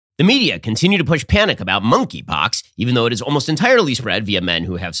The media continue to push panic about monkeypox, even though it is almost entirely spread via men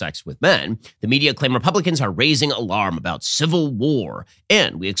who have sex with men. The media claim Republicans are raising alarm about civil war.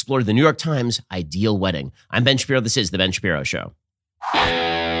 And we explore the New York Times ideal wedding. I'm Ben Shapiro. This is The Ben Shapiro Show.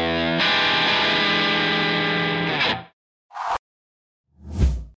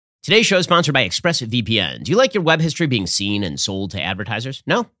 Today's show is sponsored by ExpressVPN. Do you like your web history being seen and sold to advertisers?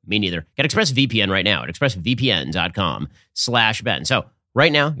 No? Me neither. Get ExpressVPN right now at expressvpn.com/Ben. So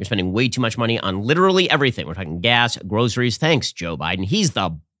right now, you're spending way too much money on literally everything. We're talking gas, groceries. Thanks, Joe Biden. He's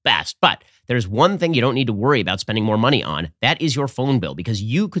the best. But there's one thing you don't need to worry about spending more money on. That is your phone bill, because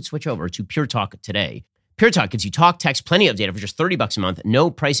you could switch over to Pure Talk today. Pure Talk gives you talk, text, plenty of data for just $30 a month.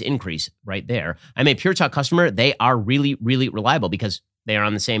 No price increase right there. I'm a Pure Talk customer. They are really, really reliable because they are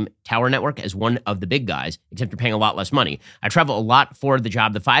on the same tower network as one of the big guys, except you're paying a lot less money. I travel a lot for the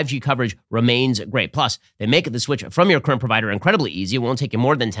job. The 5G coverage remains great. Plus, they make the switch from your current provider incredibly easy. It won't take you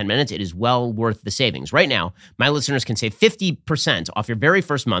more than 10 minutes. It is well worth the savings. Right now, my listeners can save 50% off your very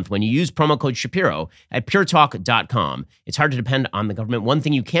first month when you use promo code Shapiro at puretalk.com. It's hard to depend on the government. One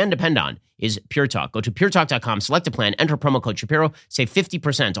thing you can depend on is Pure Talk. Go to puretalk.com, select a plan, enter promo code Shapiro, save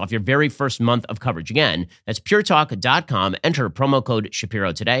 50% off your very first month of coverage. Again, that's puretalk.com, enter promo code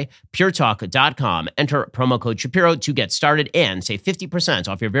Shapiro today. puretalk.com, enter promo code Shapiro to get started and save 50%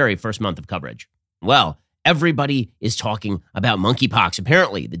 off your very first month of coverage. Well, everybody is talking about monkeypox.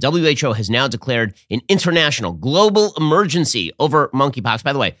 Apparently, the WHO has now declared an international global emergency over monkeypox.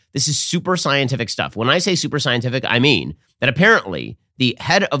 By the way, this is super scientific stuff. When I say super scientific, I mean that apparently the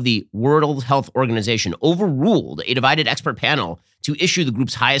head of the World Health Organization overruled a divided expert panel to issue the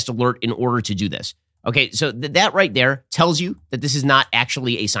group's highest alert in order to do this. Okay, so that right there tells you that this is not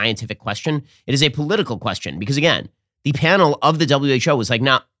actually a scientific question. It is a political question because, again, the panel of the WHO was like,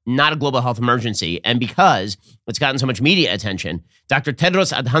 not a global health emergency. And because it's gotten so much media attention, Dr.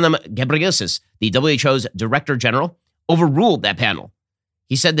 Tedros Adhanom Ghebreyesus, the WHO's Director General, overruled that panel.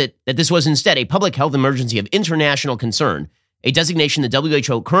 He said that this was instead a public health emergency of international concern, a designation the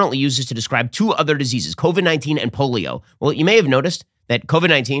WHO currently uses to describe two other diseases, COVID-19 and polio. Well, you may have noticed that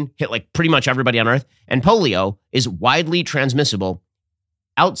COVID-19 hit like pretty much everybody on Earth, and polio is widely transmissible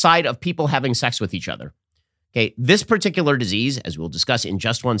outside of people having sex with each other. Okay, this particular disease, as we'll discuss in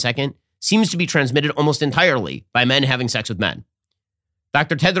just one second, seems to be transmitted almost entirely by men having sex with men.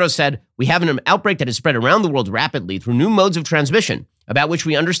 Dr. Tedros said, "We have an outbreak that has spread around the world rapidly through new modes of transmission, about which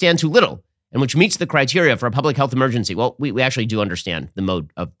we understand too little, and which meets the criteria for a public health emergency." Well, we actually do understand the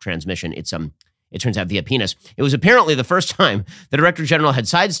mode of transmission. It turns out via penis. It was apparently the first time the Director General had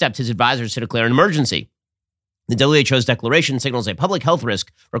sidestepped his advisors to declare an emergency. The WHO's declaration signals a public health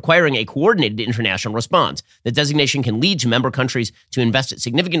risk requiring a coordinated international response. The designation can lead to member countries to invest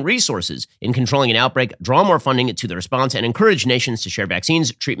significant resources in controlling an outbreak, draw more funding to the response, and encourage nations to share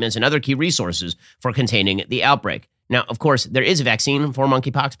vaccines, treatments, and other key resources for containing the outbreak. Now, of course, there is a vaccine for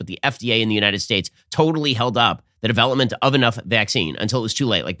monkeypox, but the FDA in the United States totally held up the development of enough vaccine until it was too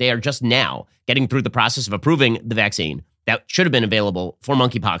late. Like, they are just now getting through the process of approving the vaccine that should have been available for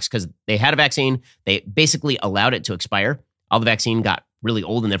monkeypox because they had a vaccine. They basically allowed it to expire. All the vaccine got really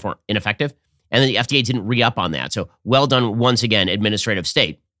old and therefore ineffective. And then the FDA didn't re-up on that. So well done once again, administrative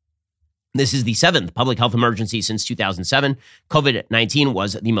state. This is the 7th public health emergency since 2007. COVID-19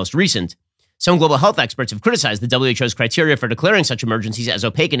 was the most recent. Some global health experts have criticized the WHO's criteria for declaring such emergencies as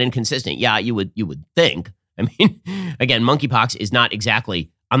opaque and inconsistent. Yeah, you would think. I mean, again, monkeypox is not exactly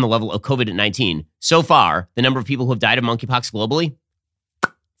on the level of COVID-19. So far, the number of people who have died of monkeypox globally,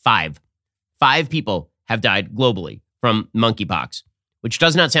 5. 5 people have died globally from monkeypox, which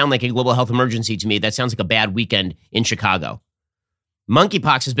does not sound like a global health emergency to me. That sounds like a bad weekend in Chicago.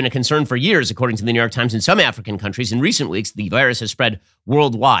 Monkeypox has been a concern for years, according to the New York Times. In some African countries, in recent weeks, the virus has spread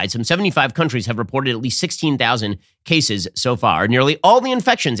worldwide. Some 75 countries have reported at least 16,000 cases so far. Nearly all the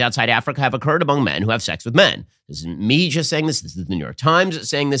infections outside Africa have occurred among men who have sex with men. This isn't me just saying this. This is the New York Times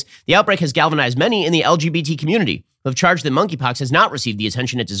saying this. The outbreak has galvanized many in the LGBT community who have charged that monkeypox has not received the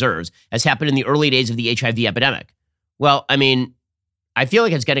attention it deserves, as happened in the early days of the HIV epidemic. Well, I mean, I feel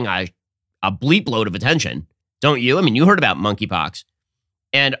like it's getting a bleep load of attention, don't you? I mean, you heard about monkeypox.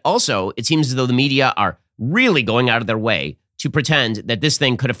 And also, it seems as though the media are really going out of their way to pretend that this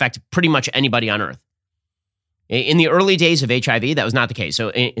thing could affect pretty much anybody on Earth. In the early days of HIV, that was not the case.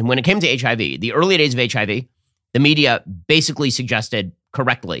 So when it came to HIV, the early days of HIV, the media basically suggested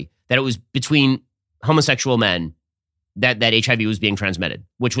correctly that it was between homosexual men that HIV was being transmitted,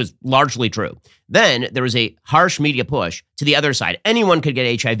 which was largely true. Then there was a harsh media push to the other side. Anyone could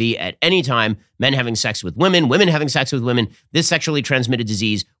get HIV at any time, men having sex with women, women having sex with women. This sexually transmitted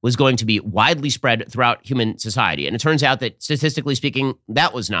disease was going to be widely spread throughout human society. And it turns out that statistically speaking,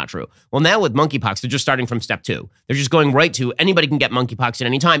 that was not true. Well, now with monkeypox, they're just starting from step 2. They're just going right to anybody can get monkeypox at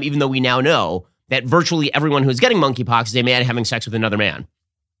any time, even though we now know that virtually everyone who's getting monkeypox is a man having sex with another man.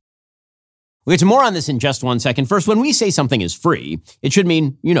 We'll get to more on this in just one second. First, when we say something is free, it should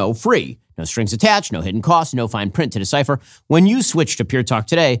mean, free. No strings attached, no hidden costs, no fine print to decipher. When you switch to Pure Talk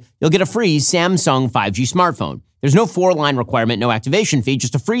today, you'll get a free Samsung 5G smartphone. There's no 4-line requirement, no activation fee,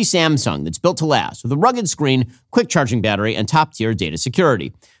 just a free Samsung that's built to last with a rugged screen, quick charging battery, and top-tier data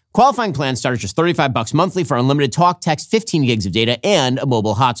security. Qualifying plans start at just $35 monthly for unlimited talk, text, 15 gigs of data, and a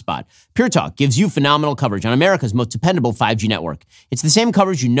mobile hotspot. Pure Talk gives you phenomenal coverage on America's most dependable 5G network. It's the same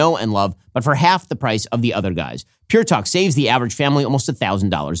coverage you know and love, but for half the price of the other guys. Pure Talk saves the average family almost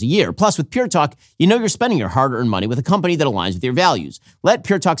 $1,000 a year. Plus, with Pure Talk, you know you're spending your hard-earned money with a company that aligns with your values. Let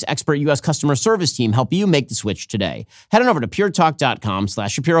Pure Talk's expert U.S. customer service team help you make the switch today. Head on over to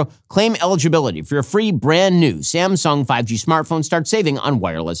puretalk.com/Shapiro. Claim eligibility for your free brand new Samsung 5G smartphone. Start saving on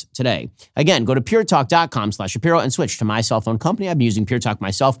wireless today. Again, go to puretalk.com/Shapiro and switch to my cell phone company. I've been using Pure Talk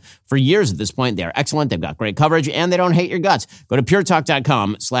myself for years at this point. They are excellent. They've got great coverage, and they don't hate your guts. Go to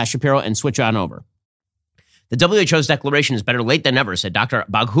puretalk.com/Shapiro and switch on over. The WHO's declaration is better late than never, said Dr.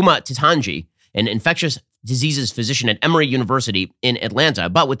 Baghuma Titanji, an infectious diseases physician at Emory University in Atlanta.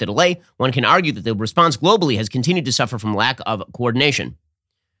 But with the delay, one can argue that the response globally has continued to suffer from lack of coordination.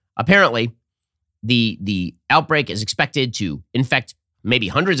 Apparently, the outbreak is expected to infect maybe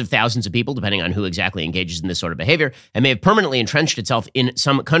hundreds of thousands of people, depending on who exactly engages in this sort of behavior, and may have permanently entrenched itself in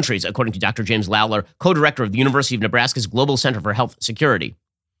some countries, according to Dr. James Lawler, co-director of the University of Nebraska's Global Center for Health Security.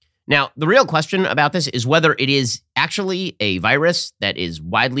 Now, the real question about this is whether it is actually a virus that is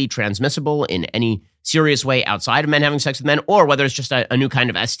widely transmissible in any serious way outside of men having sex with men, or whether it's just a new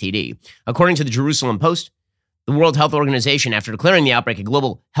kind of STD. According to the Jerusalem Post, the World Health Organization, after declaring the outbreak a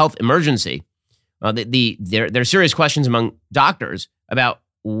global health emergency, there are serious questions among doctors about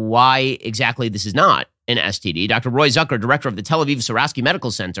why exactly this is not an STD. Dr. Roy Zucker, director of the Tel Aviv Sourasky Medical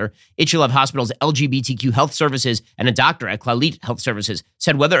Center, Ichilov Hospital's LGBTQ Health Services, and a doctor at Clalit Health Services,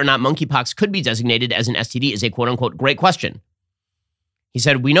 said whether or not monkeypox could be designated as an STD is a quote-unquote great question. He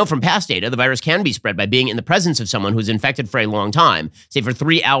said, we know from past data the virus can be spread by being in the presence of someone who's infected for a long time, say for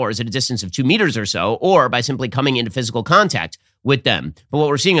 3 hours at a distance of 2 meters or so, or by simply coming into physical contact with them. But what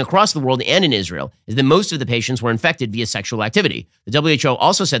we're seeing across the world and in Israel is that most of the patients were infected via sexual activity. The WHO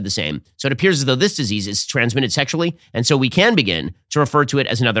also said the same, so it appears as though this disease is transmitted sexually, and so we can begin to refer to it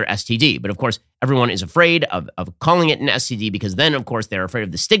as another STD. But of course, everyone is afraid of calling it an STD because then, of course, they're afraid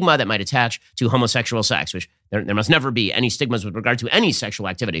of the stigma that might attach to homosexual sex, which there must never be any stigmas with regard to any sexual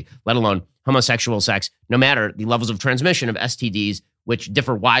activity, let alone homosexual sex, no matter the levels of transmission of STDs, which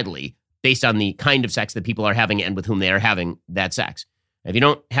differ widely based on the kind of sex that people are having and with whom they are having that sex. If you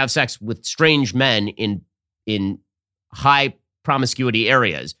don't have sex with strange men in high promiscuity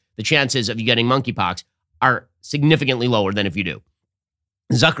areas, the chances of you getting monkeypox are significantly lower than if you do.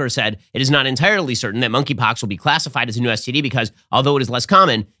 Zucker said it is not entirely certain that monkeypox will be classified as a new STD because, although it is less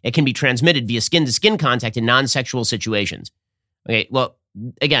common, it can be transmitted via skin-to-skin contact in non-sexual situations. Okay, well,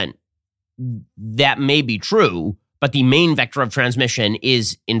 again, that may be true, but the main vector of transmission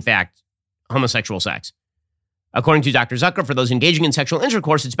is, in fact, homosexual sex. According to Dr. Zucker, for those engaging in sexual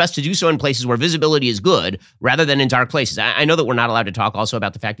intercourse, it's best to do so in places where visibility is good rather than in dark places. I know that we're not allowed to talk also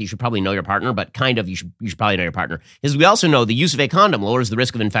about the fact that you should probably know your partner, but kind of you should probably know your partner. Because we also know the use of a condom lowers the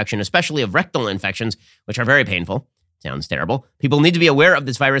risk of infection, especially of rectal infections, which are very painful. Sounds terrible. People need to be aware of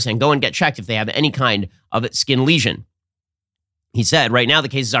this virus and go and get checked if they have any kind of skin lesion. He said, right now the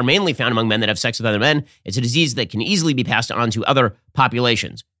cases are mainly found among men that have sex with other men. It's a disease that can easily be passed on to other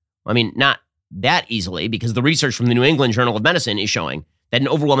populations. I mean, not that easily, because the research from the New England Journal of Medicine is showing that an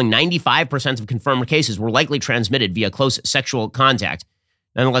overwhelming 95% of confirmed cases were likely transmitted via close sexual contact.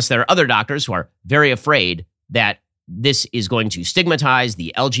 Nonetheless, there are other doctors who are very afraid that this is going to stigmatize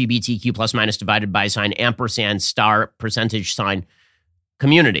the LGBTQ plus minus divided by sign ampersand star percentage sign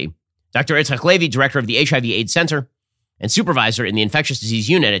community. Dr. Itzhak Levy, director of the HIV/AIDS Center and supervisor in the infectious disease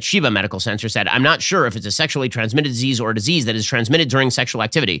unit at Sheba Medical Center, said, I'm not sure if it's a sexually transmitted disease or a disease that is transmitted during sexual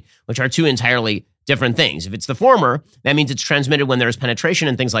activity, which are two entirely different things. If it's the former, that means it's transmitted when there's penetration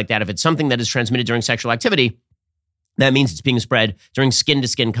and things like that. If it's something that is transmitted during sexual activity, that means it's being spread during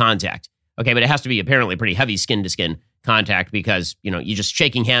skin-to-skin contact. Okay, but it has to be apparently pretty heavy skin-to-skin contact because, you just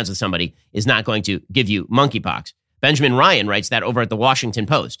shaking hands with somebody is not going to give you monkeypox. Benjamin Ryan writes that over at the Washington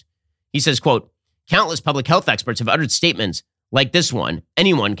Post. He says, quote, Countless public health experts have uttered statements like this one: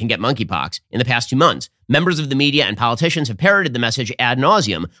 anyone can get monkeypox. In the past 2 months, members of the media and politicians have parroted the message ad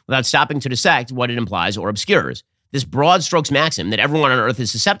nauseum without stopping to dissect what it implies or obscures. This broad strokes maxim that everyone on Earth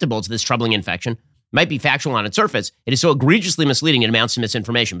is susceptible to this troubling infection might be factual on its surface. It is so egregiously misleading it amounts to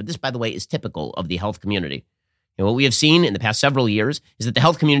misinformation. But this, by the way, is typical of the health community. And what we have seen in the past several years is that the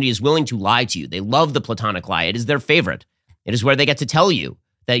health community is willing to lie to you. They love the platonic lie. It is their favorite. It is where they get to tell you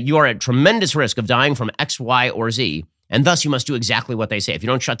that you are at tremendous risk of dying from X, Y, or Z, and thus you must do exactly what they say. If you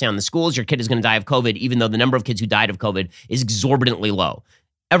don't shut down the schools, your kid is going to die of COVID, even though the number of kids who died of COVID is exorbitantly low.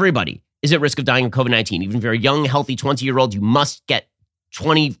 Everybody is at risk of dying of COVID-19. Even if you're a young, healthy 20-year-old, you must get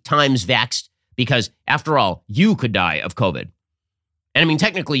 20 times vaxxed because, after all, you could die of COVID. And I mean,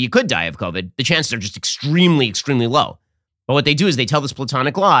 technically, you could die of COVID. The chances are just extremely, extremely low. But what they do is they tell this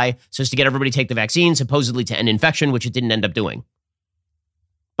platonic lie so as to get everybody to take the vaccine, supposedly to end infection, which it didn't end up doing.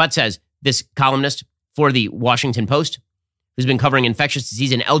 But says this columnist for the Washington Post, who's been covering infectious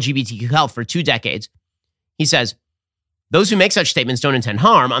disease and LGBTQ health for 2 decades, he says, those who make such statements don't intend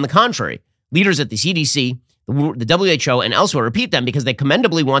harm. On the contrary, leaders at the CDC, the WHO, and elsewhere repeat them because they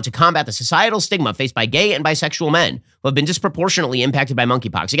commendably want to combat the societal stigma faced by gay and bisexual men who have been disproportionately impacted by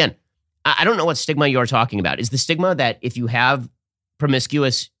monkeypox. Again, I don't know what stigma you are talking about. Is the stigma that if you have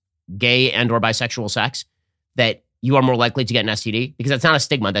promiscuous gay and or bisexual sex, that you are more likely to get an STD? Because that's not a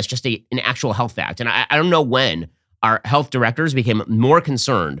stigma. That's just an actual health fact. And I don't know when our health directors became more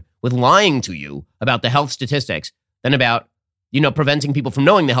concerned with lying to you about the health statistics than about, preventing people from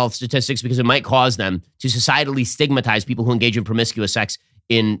knowing the health statistics because it might cause them to societally stigmatize people who engage in promiscuous sex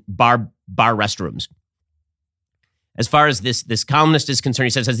in bar restrooms. As far as this columnist is concerned,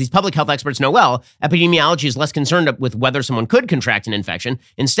 he says, as these public health experts know well, epidemiology is less concerned with whether someone could contract an infection.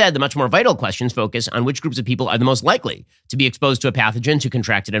 Instead, the much more vital questions focus on which groups of people are the most likely to be exposed to a pathogen, to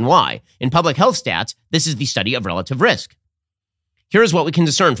contract it, and why. In public health stats, this is the study of relative risk. Here is what we can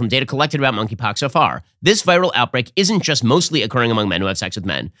discern from data collected about monkeypox so far. This viral outbreak isn't just mostly occurring among men who have sex with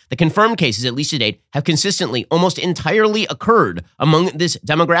men. The confirmed cases, at least to date, have consistently, almost entirely occurred among this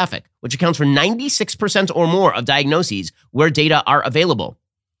demographic, which accounts for 96% or more of diagnoses where data are available.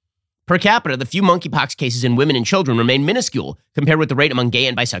 Per capita, the few monkeypox cases in women and children remain minuscule compared with the rate among gay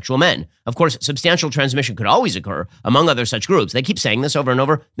and bisexual men. Of course, substantial transmission could always occur among other such groups. They keep saying this over and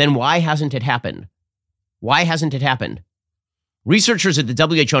over. Then why hasn't it happened? Why hasn't it happened? Researchers at the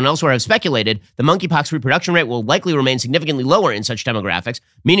WHO and elsewhere have speculated the monkeypox reproduction rate will likely remain significantly lower in such demographics,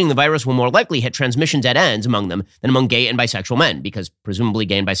 meaning the virus will more likely hit transmission dead ends among them than among gay and bisexual men, because presumably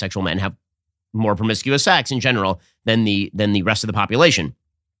gay and bisexual men have more promiscuous sex in general than the rest of the population.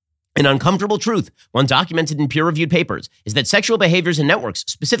 An uncomfortable truth, one documented in peer-reviewed papers, is that sexual behaviors and networks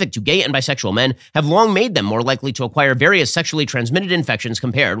specific to gay and bisexual men have long made them more likely to acquire various sexually transmitted infections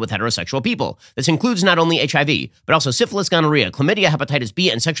compared with heterosexual people. This includes not only HIV, but also syphilis, gonorrhea, chlamydia, hepatitis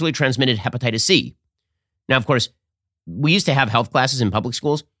B, and sexually transmitted hepatitis C. Now, of course, we used to have health classes in public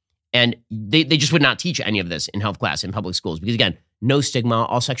schools, and they just would not teach any of this in health class in public schools because, again, no stigma.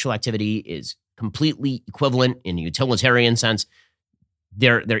 All sexual activity is completely equivalent in a utilitarian sense.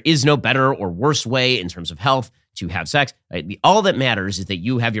 There is no better or worse way in terms of health to have sex. All that matters is that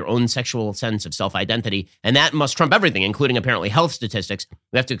you have your own sexual sense of self-identity, and that must trump everything, including apparently health statistics.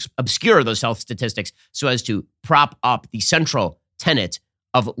 We have to obscure those health statistics so as to prop up the central tenet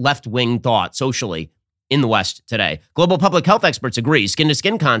of left-wing thought socially in the West today. Global public health experts agree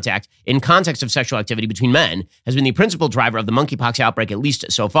skin-to-skin contact in context of sexual activity between men has been the principal driver of the monkeypox outbreak, at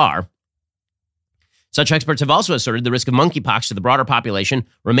least so far. Such experts have also asserted the risk of monkeypox to the broader population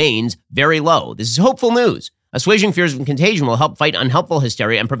remains very low. This is hopeful news. Assuaging fears of contagion will help fight unhelpful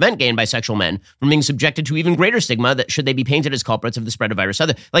hysteria and prevent gay and bisexual men from being subjected to even greater stigma that should they be painted as culprits of the spread of virus.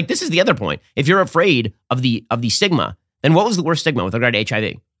 This is the other point. If you're afraid of the stigma, then what was the worst stigma with regard to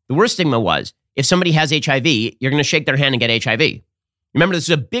HIV? The worst stigma was if somebody has HIV, you're going to shake their hand and get HIV. Remember, this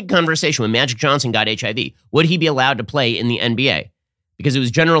was a big conversation when Magic Johnson got HIV. Would he be allowed to play in the NBA? Because it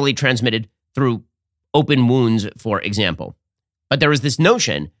was generally transmitted through open wounds, for example. But there was this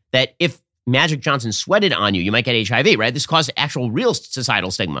notion that if Magic Johnson sweated on you, you might get HIV, right? This caused actual real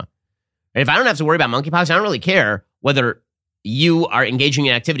societal stigma. And if I don't have to worry about monkeypox, I don't really care whether you are engaging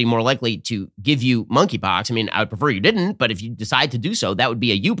in activity more likely to give you monkeypox. I mean, I would prefer you didn't, but if you decide to do so, that would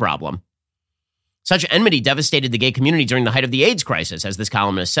be a you problem. Such enmity devastated the gay community during the height of the AIDS crisis, as this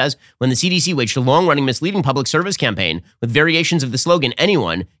columnist says, when the CDC waged a long-running misleading public service campaign with variations of the slogan,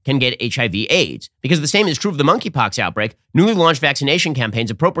 anyone can get HIV/AIDS. Because the same is true of the monkeypox outbreak, newly launched vaccination campaigns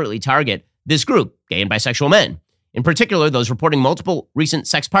appropriately target this group, gay and bisexual men. In particular, those reporting multiple recent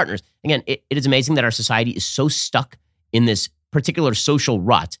sex partners. Again, it is amazing that our society is so stuck in this particular social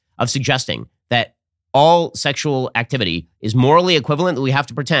rut of suggesting that all sexual activity is morally equivalent, that we have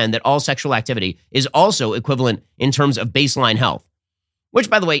to pretend that all sexual activity is also equivalent in terms of baseline health, which,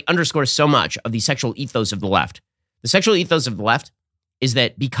 by the way, underscores so much of the sexual ethos of the left. The sexual ethos of the left is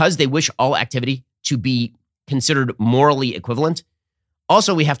that because they wish all activity to be considered morally equivalent,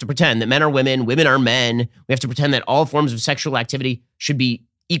 also we have to pretend that men are women, women are men. We have to pretend that all forms of sexual activity should be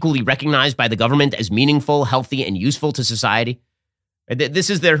equally recognized by the government as meaningful, healthy, and useful to society. This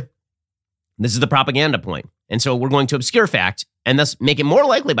is the propaganda point. And so we're going to obscure fact and thus make it more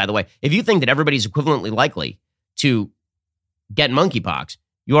likely, by the way, if you think that everybody's equivalently likely to get monkeypox,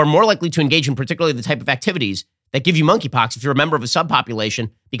 you are more likely to engage in particularly the type of activities that give you monkeypox if you're a member of a subpopulation,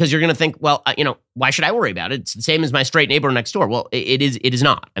 because you're going to think, well, why should I worry about it? It's the same as my straight neighbor next door. Well, it is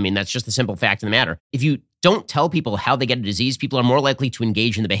not. I mean, that's just the simple fact of the matter. If you don't tell people how they get a disease, people are more likely to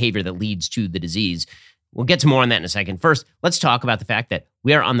engage in the behavior that leads to the disease. We'll get to more on that in a second. First, let's talk about the fact that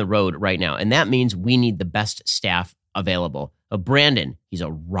we are on the road right now, and that means we need the best staff available. Brandon, he's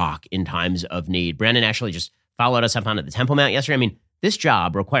a rock in times of need. Brandon actually just followed us up onto the Temple Mount yesterday. I mean, this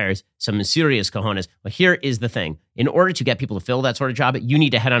job requires some serious cojones. But here is the thing. In order to get people to fill that sort of job, you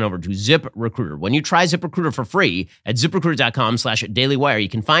need to head on over to ZipRecruiter. When you try ZipRecruiter for free at ZipRecruiter.com/dailywire, you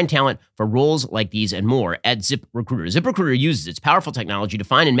can find talent for roles like these and more at ZipRecruiter. ZipRecruiter uses its powerful technology to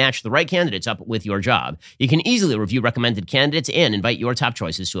find and match the right candidates up with your job. You can easily review recommended candidates and invite your top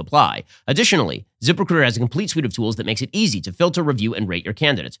choices to apply. Additionally, ZipRecruiter has a complete suite of tools that makes it easy to filter, review, and rate your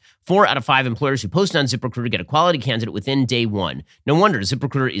candidates. 4 out of 5 employers who post on ZipRecruiter get a quality candidate within day one. No wonder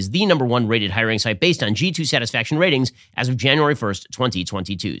ZipRecruiter is the #1 rated hiring site based on G2 satisfaction ratings as of January 1st,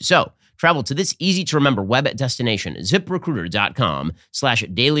 2022. So travel to this easy-to-remember web destination,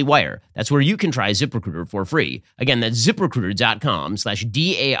 ZipRecruiter.com/dailywire. That's where you can try ZipRecruiter for free. Again, that's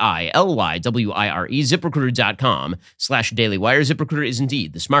ZipRecruiter.com/DAILYWIRE, ZipRecruiter.com/dailywire. ZipRecruiter is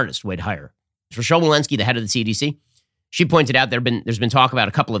indeed the smartest way to hire. Rochelle Walensky, the head of the CDC, she pointed out there's been talk about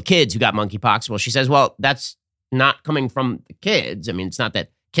a couple of kids who got monkeypox. Well, she says, well, that's not coming from the kids. I mean, it's not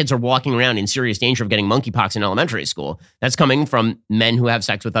that kids are walking around in serious danger of getting monkeypox in elementary school. That's coming from men who have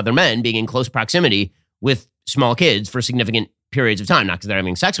sex with other men being in close proximity with small kids for significant periods of time. Not because they're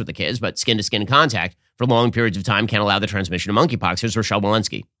having sex with the kids, but skin-to-skin contact for long periods of time can allow the transmission of monkeypox. Here's Rochelle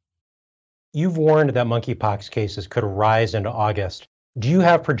Walensky. You've warned that monkeypox cases could rise into August. Do you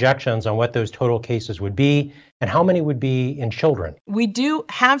have projections on what those total cases would be and how many would be in children? We do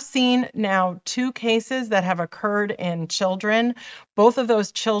have seen now 2 cases that have occurred in children. Both of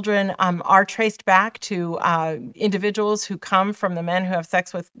those children are traced back to individuals who come from the men who have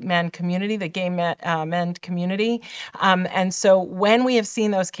sex with men community, the gay men community. And so when we have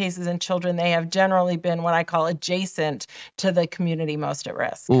seen those cases in children, they have generally been what I call adjacent to the community most at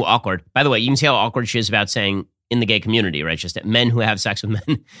risk. Ooh, awkward. By the way, you can see how awkward she is about saying in the gay community, right? Just that men who have sex with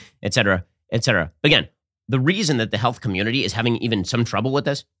men, et cetera, et cetera. Again, the reason that the health community is having even some trouble with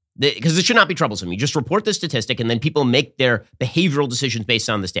this, because it should not be troublesome. You just report the statistic and then people make their behavioral decisions based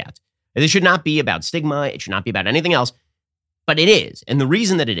on the stats. It should not be about stigma. It should not be about anything else, but it is. And the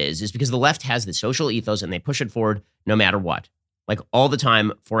reason that it is because the left has the social ethos and they push it forward no matter what, like all the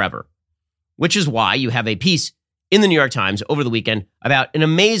time, forever, which is why you have a piece in the New York Times over the weekend about an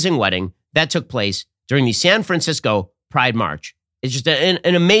amazing wedding that took place during the San Francisco Pride March. It's just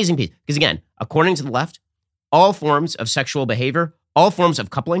an amazing piece. Because again, according to the left, all forms of sexual behavior, all forms of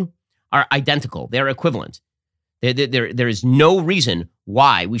coupling are identical. They're equivalent. There is no reason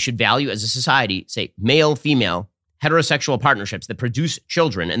why we should value as a society, say, male, female, heterosexual partnerships that produce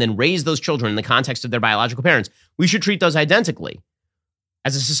children and then raise those children in the context of their biological parents. We should treat those identically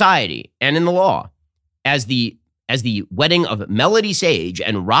as a society and in the law as the wedding of Melody Sage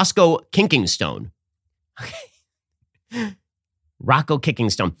and Roscoe Kinkingstone. Okay. Rocco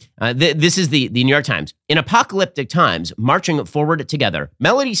Kickingstone. This is the New York Times. In apocalyptic times, marching forward together,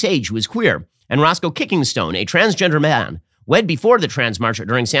 Melody Sage, who is queer, and Roscoe Kickingstone, a transgender man, wed before the trans march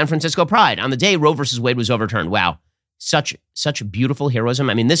during San Francisco Pride on the day Roe versus Wade was overturned. Wow. Such beautiful heroism.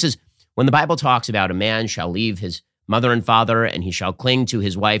 I mean, this is when the Bible talks about a man shall leave his mother and father, and he shall cling to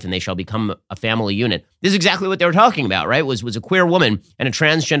his wife, and they shall become a family unit. This is exactly what they were talking about, right? Was a queer woman and a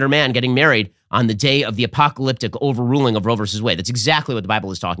transgender man getting married on the day of the apocalyptic overruling of Roe versus Wade. That's exactly what the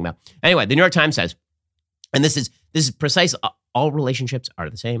Bible is talking about. Anyway, the New York Times says, and this is precise, all relationships are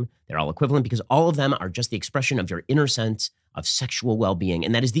the same. They're all equivalent because all of them are just the expression of your inner sense of sexual well-being.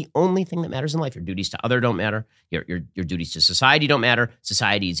 And that is the only thing that matters in life. Your duties to other don't matter. Your duties to society don't matter.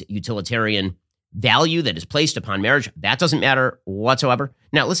 Society's utilitarian value that is placed upon marriage, that doesn't matter whatsoever.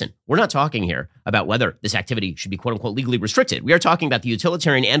 Now, listen, we're not talking here about whether this activity should be quote unquote legally restricted. We are talking about the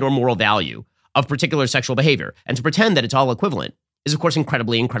utilitarian and or moral value of particular sexual behavior. And to pretend that it's all equivalent is, of course,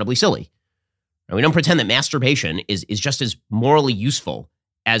 incredibly, incredibly silly. And we don't pretend that masturbation is just as morally useful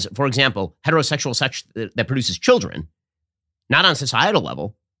as, for example, heterosexual sex that produces children, not on societal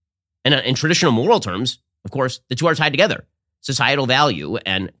level. And in traditional moral terms, of course, the two are tied together. Societal value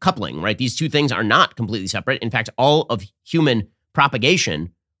and coupling, right? These two things are not completely separate. In fact, all of human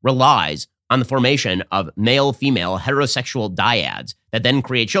propagation relies on the formation of male-female heterosexual dyads that then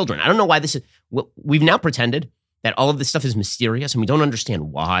create children. I don't know why this is, we've now pretended that all of this stuff is mysterious and we don't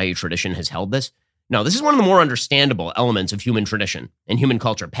understand why tradition has held this. No, this is one of the more understandable elements of human tradition and human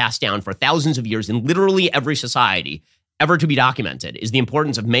culture passed down for thousands of years in literally every society ever to be documented is the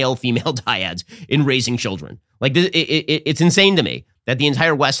importance of male-female dyads in raising children. Like, it's insane to me that the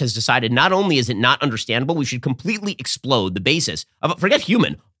entire West has decided not only is it not understandable, we should completely explode the basis of, forget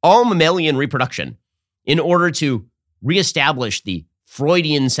human, all mammalian reproduction in order to reestablish the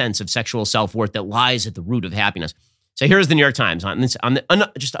Freudian sense of sexual self-worth that lies at the root of happiness. So here's the New York Times on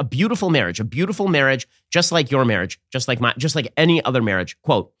just a beautiful marriage, just like your marriage, just like any other marriage.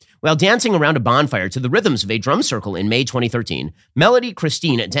 Quote, while dancing around a bonfire to the rhythms of a drum circle in May 2013, Melody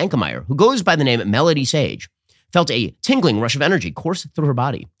Christine Dankemeyer, who goes by the name Melody Sage, felt a tingling rush of energy course through her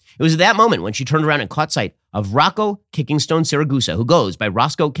body. It was at that moment when she turned around and caught sight of Rocco Kickingstone Siragusa, who goes by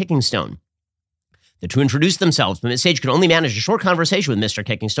Roscoe Kickingstone. The two introduced themselves, but Miss Sage could only manage a short conversation with Mr.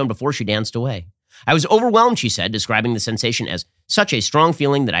 Kickingstone before she danced away. I was overwhelmed, she said, describing the sensation as such a strong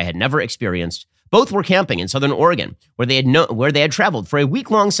feeling that I had never experienced. Both were camping in Southern Oregon, where they had traveled for a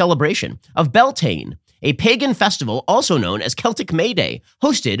week-long celebration of Beltane, a pagan festival also known as Celtic May Day,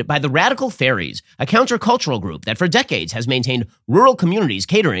 hosted by the Radical Fairies, a countercultural group that for decades has maintained rural communities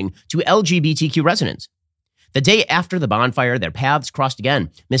catering to LGBTQ residents. The day after the bonfire, their paths crossed again.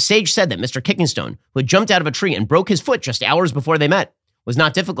 Miss Sage said that Mr. Kickingstone, who had jumped out of a tree and broke his foot just hours before they met, was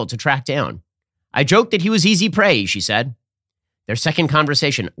not difficult to track down. I joked that he was easy prey, she said. Their second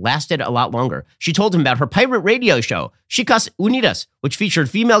conversation lasted a lot longer. She told him about her pirate radio show, Chicas Unidas, which featured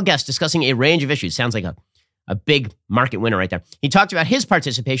female guests discussing a range of issues. Sounds like a big market winner right there. He talked about his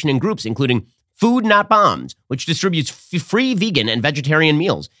participation in groups, including Food Not Bombs, which distributes free vegan and vegetarian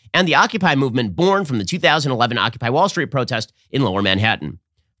meals, and the Occupy movement born from the 2011 Occupy Wall Street protest in Lower Manhattan.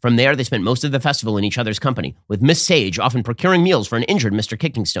 From there, they spent most of the festival in each other's company, with Miss Sage often procuring meals for an injured Mr.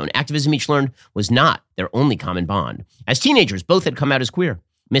 Kickingstone. Activism, each learned, was not their only common bond. As teenagers, both had come out as queer.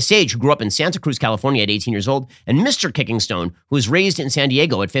 Miss Sage, who grew up in Santa Cruz, California at 18 years old, and Mr. Kickingstone, who was raised in San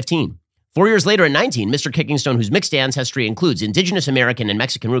Diego at 15. 4 years later at 19, Mr. Kickingstone, whose mixed ancestry includes Indigenous American and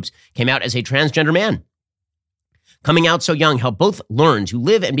Mexican roots, came out as a transgender man. Coming out so young helped both learn to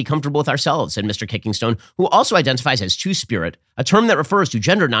live and be comfortable with ourselves, said Mr. Kickingstone, who also identifies as Two-Spirit, a term that refers to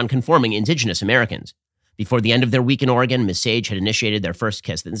gender nonconforming Indigenous Americans. Before the end of their week in Oregon, Miss Sage had initiated their first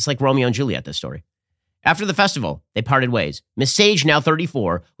kiss. It's like Romeo and Juliet, this story. After the festival, they parted ways. Miss Sage, now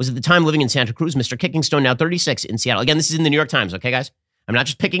 34, was at the time living in Santa Cruz. Mr. Kickingstone, now 36, in Seattle. Again, this is in the New York Times, okay, guys? I'm not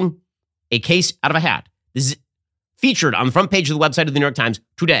just picking a case out of a hat. This is featured on the front page of the website of the New York Times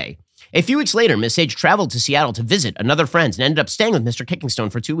today. A few weeks later, Miss Sage traveled to Seattle to visit another friend and ended up staying with Mr.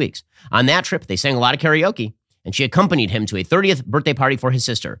 Kickingstone for 2 weeks. On that trip, they sang a lot of karaoke, and she accompanied him to a 30th birthday party for his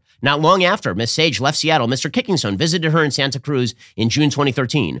sister. Not long after Miss Sage left Seattle, Mr. Kickingstone visited her in Santa Cruz in June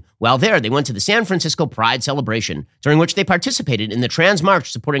 2013. While there, they went to the San Francisco Pride celebration, during which they participated in the Trans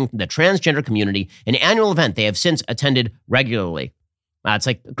March supporting the transgender community, an annual event they have since attended regularly. It's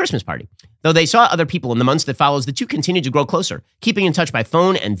like a Christmas party. Though they saw other people in the months that follows, the two continued to grow closer, keeping in touch by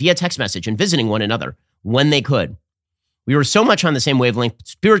phone and via text message and visiting one another when they could. We were so much on the same wavelength,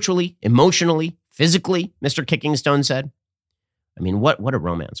 spiritually, emotionally, physically, Mr. Kickingstone said. I mean, what a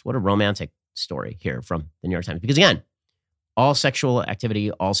romance. What a romantic story here from the New York Times. Because again, all sexual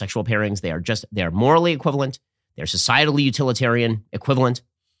activity, all sexual pairings, they are morally equivalent. They're societally utilitarian equivalent.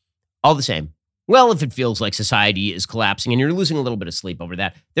 All the same. Well, if it feels like society is collapsing and you're losing a little bit of sleep over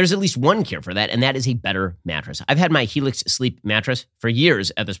that, there's at least one cure for that, and that is a better mattress. I've had my Helix Sleep mattress for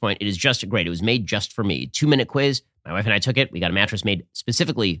years at this point. It is just great. It was made just for me. 2-minute quiz. My wife and I took it. We got a mattress made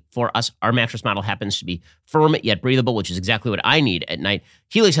specifically for us. Our mattress model happens to be firm yet breathable, which is exactly what I need at night.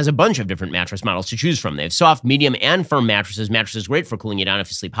 Helix has a bunch of different mattress models to choose from. They have soft, medium, and firm mattresses. Mattresses great for cooling you down if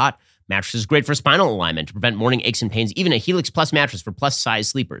you sleep hot. Mattresses great for spinal alignment to prevent morning aches and pains, even a Helix Plus mattress for plus-size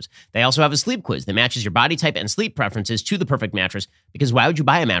sleepers. They also have a sleep quiz that matches your body type and sleep preferences to the perfect mattress, because why would you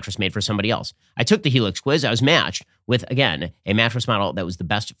buy a mattress made for somebody else? I took the Helix quiz. I was matched with, again, a mattress model that was the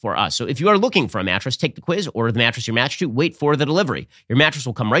best for us. So if you are looking for a mattress, take the quiz, order the mattress you're matched to, wait for the delivery. Your mattress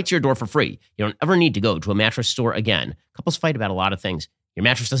will come right to your door for free. You don't ever need to go to a mattress store again. Couples fight about a lot of things. Your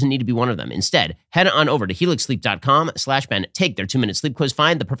mattress doesn't need to be one of them. Instead, head on over to helixsleep.com/Ben. Take their 2-minute sleep quiz.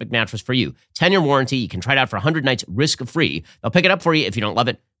 Find the perfect mattress for you. 10-year warranty. You can try it out for 100 nights risk-free. They'll pick it up for you if you don't love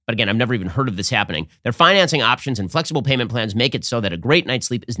it. But again, I've never even heard of this happening. Their financing options and flexible payment plans make it so that a great night's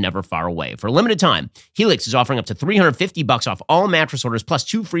sleep is never far away. For a limited time, Helix is offering up to $350 off all mattress orders plus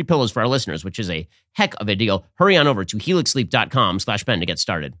 2 free pillows for our listeners, which is a heck of a deal. Hurry on over to helixsleep.com/Ben to get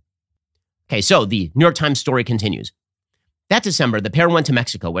started. Okay, so the New York Times story continues. That December, the pair went to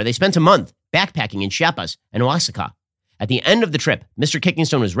Mexico, where they spent a month backpacking in Chiapas and Oaxaca. At the end of the trip, Mr.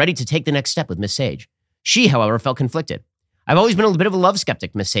 Kickingstone was ready to take the next step with Miss Sage. She, however, felt conflicted. I've always been a bit of a love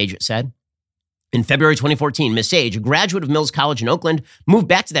skeptic, Miss Sage said. In February 2014, Miss Sage, a graduate of Mills College in Oakland, moved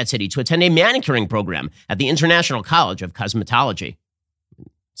back to that city to attend a manicuring program at the International College of Cosmetology.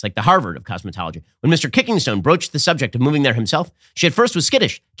 It's like the Harvard of cosmetology. When Mr. Kickingstone broached the subject of moving there himself, she at first was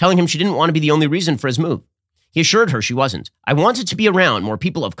skittish, telling him she didn't want to be the only reason for his move. He assured her she wasn't. I wanted to be around more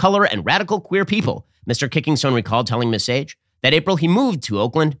people of color and radical queer people, Mr. Kickingstone recalled telling Miss Sage. That April, he moved to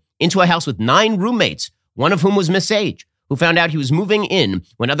Oakland into a house with 9 roommates, one of whom was Miss Sage, who found out he was moving in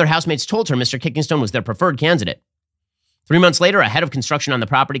when other housemates told her Mr. Kickingstone was their preferred candidate. 3 months later, ahead of construction on the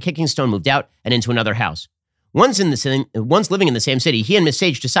property, Kickingstone moved out and into another house. Once living in the same city, he and Miss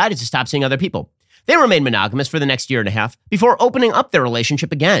Sage decided to stop seeing other people. They remained monogamous for the next year and a half before opening up their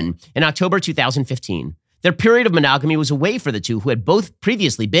relationship again in October 2015. Their period of monogamy was a way for the two, who had both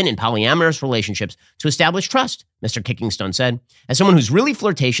previously been in polyamorous relationships, to establish trust, Mr. Kickingstone said. As someone who's really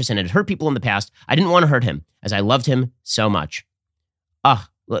flirtatious and had hurt people in the past, I didn't want to hurt him, as I loved him so much.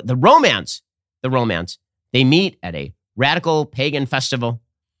 The romance. They meet at a radical pagan festival,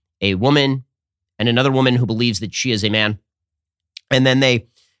 a woman and another woman who believes that she is a man. And then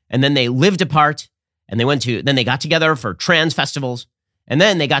they lived apart, and then they got together for trans festivals, and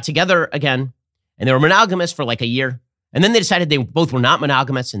then they got together again. And they were monogamous for like a year. And then they decided they both were not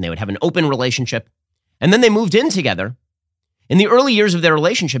monogamous and they would have an open relationship. And then they moved in together. In the early years of their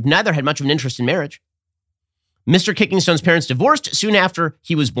relationship, neither had much of an interest in marriage. Mr. Kickingstone's parents divorced soon after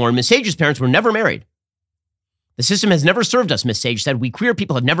he was born. Miss Sage's parents were never married. The system has never served us, Miss Sage said. We queer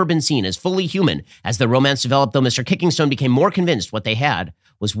people have never been seen as fully human. As the romance developed, though, Mr. Kickingstone became more convinced what they had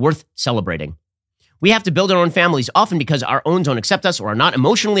was worth celebrating. We have to build our own families, often because our own don't accept us or are not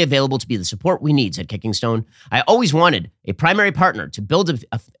emotionally available to be the support we need, said Kickingstone. I always wanted a primary partner to build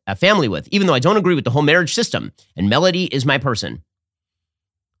a family with, even though I don't agree with the whole marriage system, and Melody is my person.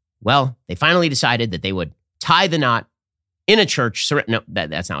 Well, they finally decided that they would tie the knot in a church. No,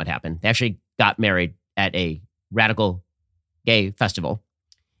 that's not what happened. They actually got married at a radical gay festival.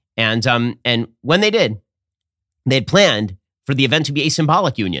 And when they did, they had planned for the event to be a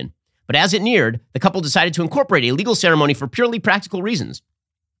symbolic union. But as it neared, the couple decided to incorporate a legal ceremony for purely practical reasons.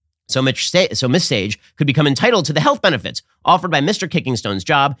 So Miss Sage could become entitled to the health benefits offered by Mr. Kickingstone's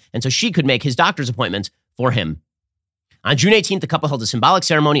job, and so she could make his doctor's appointment for him. On June 18th, the couple held a symbolic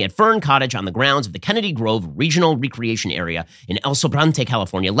ceremony at Fern Cottage on the grounds of the Kennedy Grove Regional Recreation Area in El Sobrante,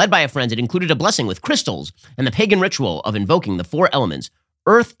 California. Led by a friend, it included a blessing with crystals and the pagan ritual of invoking the 4 elements: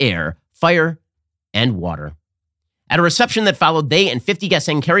 earth, air, fire, and water. At a reception that followed, they and 50 guests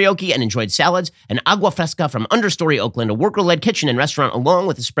sang karaoke and enjoyed salads and agua fresca from Understory Oakland, a worker-led kitchen and restaurant, along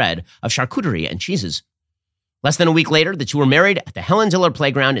with a spread of charcuterie and cheeses. Less than a week later, the two were married at the Helen Diller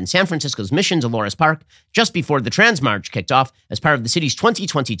Playground in San Francisco's Mission Dolores Park, just before the Trans March kicked off as part of the city's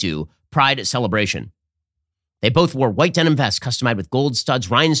 2022 Pride celebration. They both wore white denim vests customized with gold studs,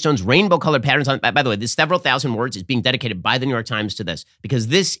 rhinestones, rainbow-colored patterns on. By the way, this several thousand words is being dedicated by the New York Times to this, because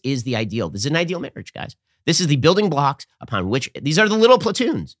this is the ideal. This is an ideal marriage, guys. This is the building blocks upon which, these are the little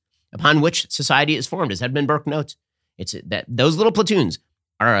platoons upon which society is formed, as Edmund Burke notes. It's that those little platoons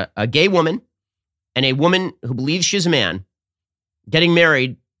are a gay woman and a woman who believes she's a man getting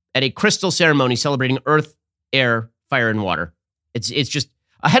married at a crystal ceremony celebrating earth, air, fire, and water. It's just,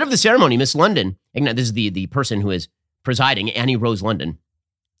 ahead of the ceremony, Miss London, this is the person who is presiding, Annie Rose London,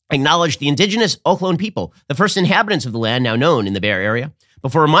 acknowledged the indigenous Ohlone people, the first inhabitants of the land now known in the Bay Area,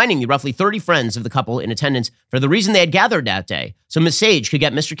 before reminding the roughly 30 friends of the couple in attendance for the reason they had gathered that day, so Miss Sage could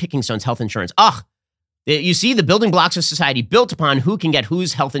get Mr. Kickingstone's health insurance. You see the building blocks of society built upon who can get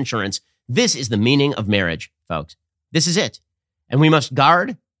whose health insurance. This is the meaning of marriage, folks. This is it. And we must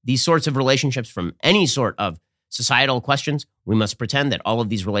guard these sorts of relationships from any sort of societal questions. We must pretend that all of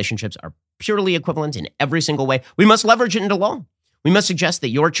these relationships are purely equivalent in every single way. We must leverage it into law. We must suggest that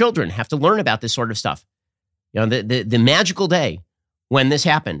your children have to learn about this sort of stuff. The magical day when this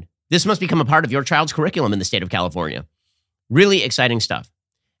happened, this must become a part of your child's curriculum in the state of California. Really exciting stuff.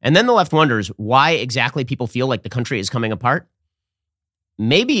 And then the left wonders why exactly people feel like the country is coming apart.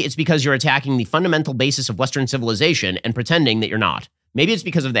 Maybe it's because you're attacking the fundamental basis of Western civilization and pretending that you're not. Maybe it's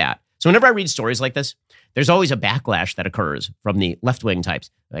because of that. So whenever I read stories like this, there's always a backlash that occurs from the left-wing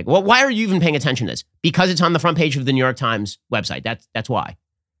types. Like, well, why are you even paying attention to this? Because it's on the front page of the New York Times website. That's why.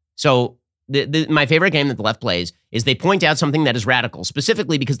 So my favorite game that the left plays is they point out something that is radical,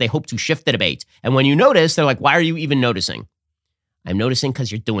 specifically because they hope to shift the debate. And when you notice, they're like, why are you even noticing? I'm noticing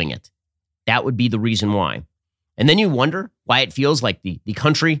because you're doing it. That would be the reason why. And then you wonder why it feels like the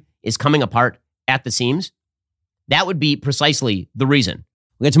country is coming apart at the seams. That would be precisely the reason.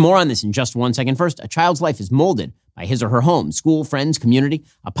 We'll get to more on this in just one second. First, a child's life is molded by his or her home, school, friends, community.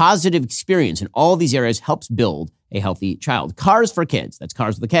 A positive experience in all these areas helps build a healthy child. Cars for Kids, that's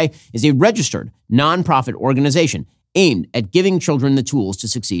Cars with a K, is a registered nonprofit organization aimed at giving children the tools to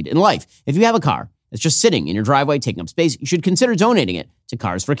succeed in life. If you have a car that's just sitting in your driveway taking up space, you should consider donating it to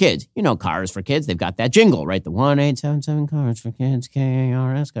Cars for Kids. You know Cars for Kids, they've got that jingle, right? The 1877 Cars for Kids,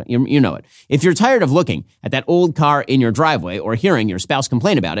 K-A-R-S. You know it. If you're tired of looking at that old car in your driveway or hearing your spouse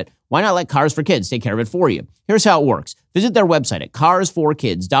complain about it, why not let Cars for Kids take care of it for you? Here's how it works. Visit their website at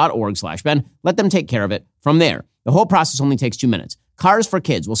carsforkids.org/Ben. Let them take care of it from there. The whole process only takes 2 minutes. Cars for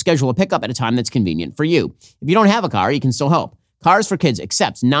Kids will schedule a pickup at a time that's convenient for you. If you don't have a car, you can still help. Cars for Kids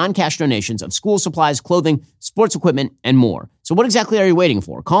accepts non-cash donations of school supplies, clothing, sports equipment, and more. So what exactly are you waiting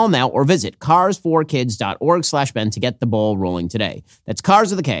for? Call now or visit carsforkids.org/Ben to get the ball rolling today. That's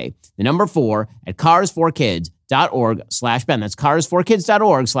Cars with a K, the number 4 at carsforkids.org/Ben. That's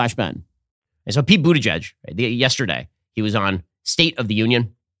carsforkids.org/Ben. And so Pete Buttigieg, right, yesterday, he was on State of the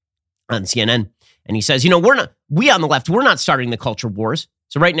Union on CNN, and he says, we on the left, we're not starting the culture wars.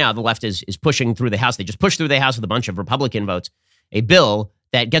 So right now, the left is pushing through the House. They just pushed through the House with a bunch of Republican votes, a bill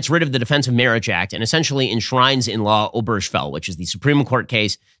that gets rid of the Defense of Marriage Act and essentially enshrines in law Obergefell, which is the Supreme Court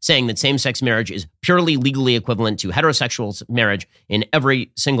case saying that same-sex marriage is purely legally equivalent to heterosexual marriage in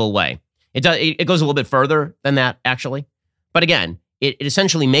every single way. It goes a little bit further than that, actually. But again, it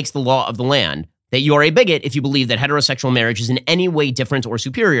essentially makes the law of the land that you're a bigot if you believe that heterosexual marriage is in any way different or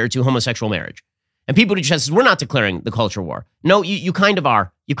superior to homosexual marriage. And people who just says, we're not declaring the culture war. No, you kind of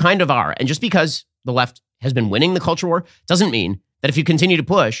are. You kind of are. And just because the left has been winning the culture war doesn't mean that if you continue to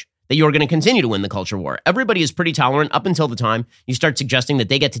push, that you're going to continue to win the culture war. Everybody is pretty tolerant up until the time you start suggesting that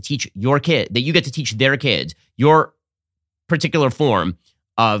they get to teach your kid, that you get to teach their kids your particular form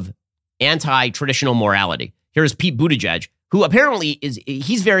of anti-traditional morality. Here's Pete Buttigieg, who apparently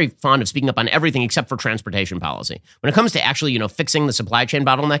he's very fond of speaking up on everything except for transportation policy. When it comes to actually, fixing the supply chain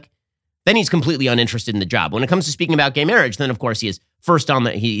bottleneck, then he's completely uninterested in the job. When it comes to speaking about gay marriage, then of course he is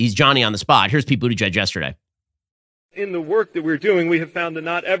he's Johnny on the spot. Here's Pete Buttigieg yesterday. In the work that we're doing, we have found that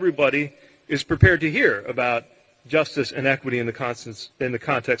not everybody is prepared to hear about justice and equity in the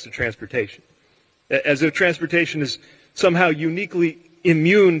context of transportation. As if transportation is somehow uniquely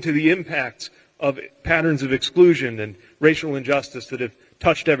immune to the impacts of patterns of exclusion and racial injustice that have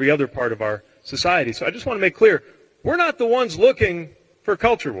touched every other part of our society. So I just want to make clear, we're not the ones looking for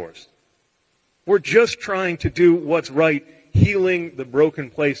culture wars. We're just trying to do what's right, healing the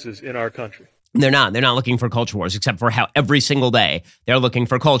broken places in our country. They're not looking for culture wars, except for how every single day they're looking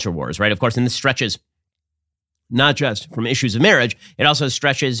for culture wars, right? Of course, and this stretches not just from issues of marriage, it also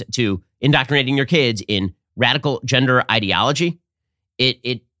stretches to indoctrinating your kids in radical gender ideology.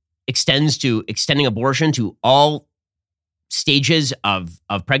 It extends to extending abortion to all stages of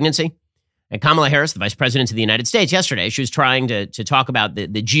pregnancy. And Kamala Harris, the vice president of the United States, yesterday, she was trying to talk about the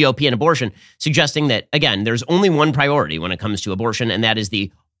GOP and abortion, suggesting that, again, there's only one priority when it comes to abortion, and that is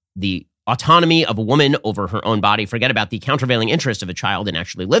the autonomy of a woman over her own body. Forget about the countervailing interest of a child in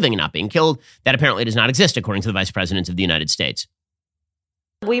actually living and not being killed. That apparently does not exist, according to the vice president of the United States.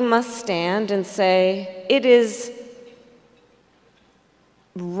 We must stand and say it is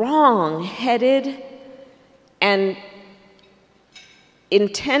wrong-headed and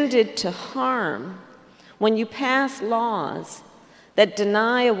intended to harm when you pass laws that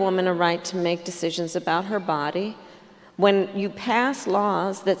deny a woman a right to make decisions about her body, when you pass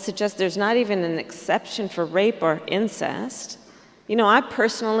laws that suggest there's not even an exception for rape or incest. I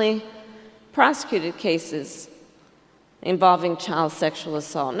personally prosecuted cases involving child sexual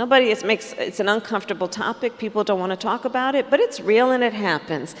assault. It's an uncomfortable topic. People don't want to talk about it, but it's real and it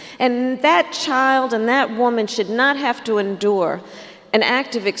happens. And that child and that woman should not have to endure an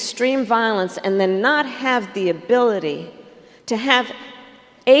act of extreme violence and then not have the ability to have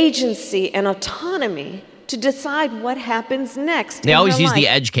agency and autonomy to decide what happens next. They always use the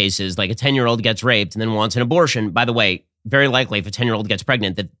edge cases, like a 10-year-old gets raped and then wants an abortion. By the way, very likely if a 10-year-old gets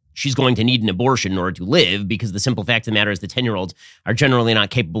pregnant, that she's going to need an abortion in order to live, because the simple fact of the matter is the 10-year-olds are generally not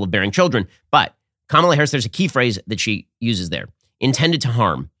capable of bearing children. But Kamala Harris, there's a key phrase that she uses there, intended to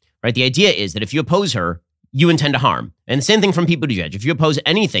harm, right? The idea is that if you oppose her, you intend to harm. And the same thing from Pete Buttigieg. If you oppose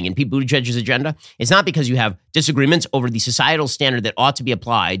anything in Pete Buttigieg's agenda, it's not because you have disagreements over the societal standard that ought to be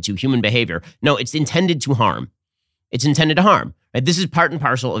applied to human behavior. No, it's intended to harm. it's intended to harm. Right? This is part and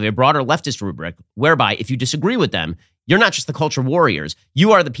parcel of a broader leftist rubric whereby if you disagree with them, you're not just the culture warriors.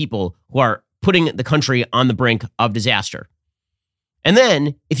 You are the people who are putting the country on the brink of disaster. And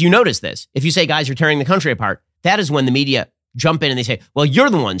then if you notice this, if you say, guys, you're tearing the country apart, that is when the media jump in and they say, well, you're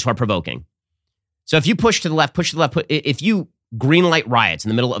the ones who are provoking. So if you push to the left, if you greenlight riots in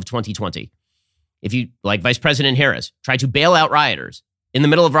the middle of 2020, if you, like Vice President Harris, try to bail out rioters in the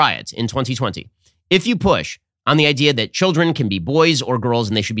middle of riots in 2020, if you push on the idea that children can be boys or girls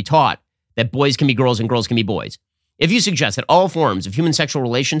and they should be taught that boys can be girls and girls can be boys, if you suggest that all forms of human sexual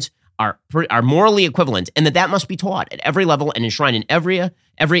relations are morally equivalent and that must be taught at every level and enshrined in every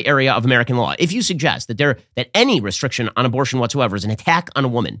area of American law, if you suggest that any restriction on abortion whatsoever is an attack on a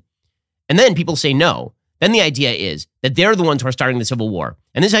woman, and then people say no, then the idea is that they're the ones who are starting the Civil War.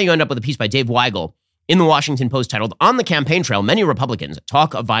 And this is how you end up with a piece by Dave Weigel in the Washington Post titled, "On the Campaign Trail, Many Republicans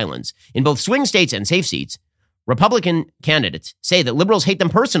Talk of Violence. In both swing states and safe seats, Republican candidates say that liberals hate them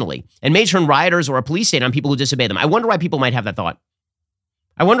personally and may turn rioters or a police state on people who disobey them." I wonder why people might have that thought.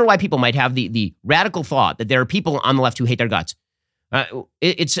 I wonder why people might have the radical thought that there are people on the left who hate their guts.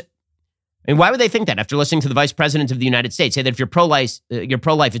 And why would they think that after listening to the Vice President of the United States say that if you're pro-life,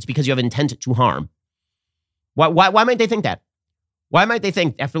 it's because you have intent to harm? Why might they think that? Why might they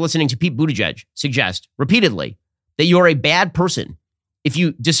think, after listening to Pete Buttigieg suggest repeatedly that you're a bad person if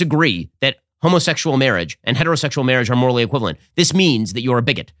you disagree that homosexual marriage and heterosexual marriage are morally equivalent? This means that you're a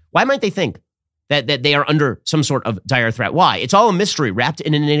bigot. Why might they think that they are under some sort of dire threat? Why? It's all a mystery wrapped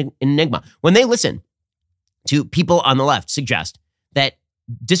in an enigma. When they listen to people on the left suggest that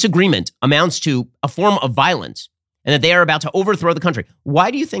disagreement amounts to a form of violence and that they are about to overthrow the country,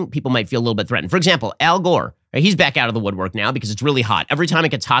 why do you think people might feel a little bit threatened? For example, Al Gore, right, he's back out of the woodwork now because it's really hot. Every time it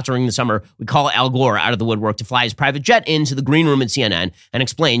gets hot during the summer, we call Al Gore out of the woodwork to fly his private jet into the green room at CNN and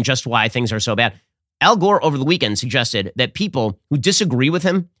explain just why things are so bad. Al Gore over the weekend suggested that people who disagree with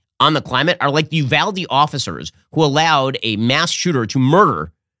him on the climate are like the Uvalde officers who allowed a mass shooter to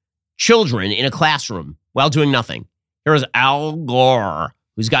murder children in a classroom while doing nothing. Here is Al Gore,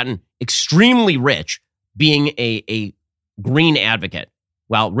 who's gotten extremely rich being a green advocate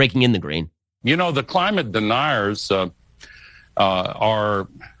while raking in the green. You know, the climate deniers are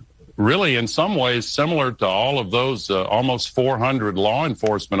really in some ways similar to all of those almost 400 law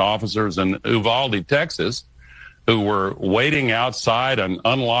enforcement officers in Uvalde, Texas, who were waiting outside an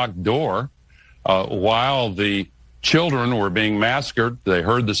unlocked door while the children were being massacred. They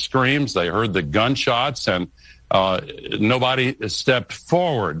heard the screams, they heard the gunshots, and nobody stepped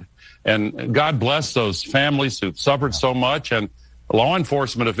forward. And God bless those families who've suffered so much. And law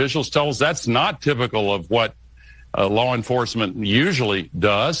enforcement officials tell us that's not typical of what law enforcement usually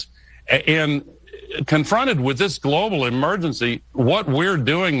does. And confronted with this global emergency, what we're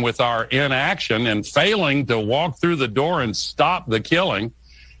doing with our inaction and failing to walk through the door and stop the killing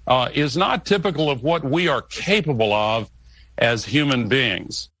is not typical of what we are capable of as human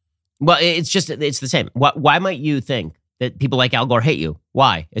beings. Well, it's the same. Why might you think that people like Al Gore hate you?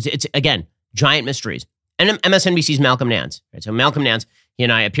 Why? It's again, giant mysteries. And MSNBC's Malcolm Nance. Right? So Malcolm Nance, he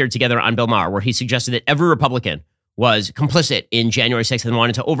and I appeared together on Bill Maher, where he suggested that every Republican was complicit in January 6th and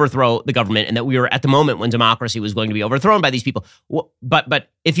wanted to overthrow the government, and that we were at the moment when democracy was going to be overthrown by these people. But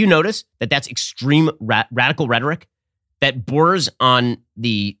if you notice that's extreme radical rhetoric that borders on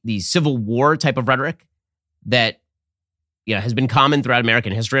the Civil War type of rhetoric that has been common throughout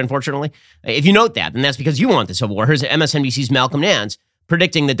American history, unfortunately. If you note that, then that's because you want the Civil War. Here's MSNBC's Malcolm Nance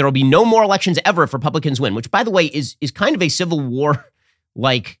predicting that there will be no more elections ever if Republicans win, which, by the way, is kind of a Civil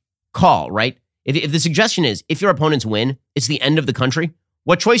War-like call, right? If the suggestion is, if your opponents win, it's the end of the country,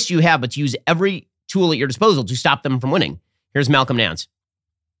 what choice do you have but to use every tool at your disposal to stop them from winning? Here's Malcolm Nance.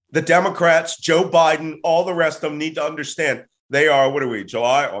 The Democrats, Joe Biden, all the rest of them need to understand they are, what are we,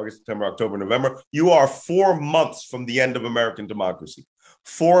 July, August, September, October, November? You are 4 months from the end of American democracy.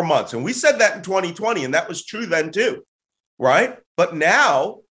 4 months. And we said that in 2020, and that was true then too, right? But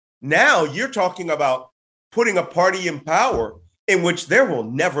now you're talking about putting a party in power in which there will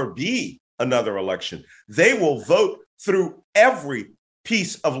never be another election. They will vote through every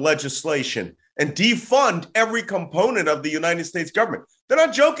piece of legislation and defund every component of the United States government. They're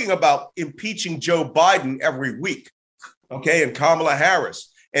not joking about impeaching Joe Biden every week, okay, and Kamala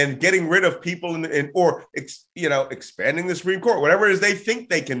Harris, and getting rid of people or expanding the Supreme Court, whatever it is they think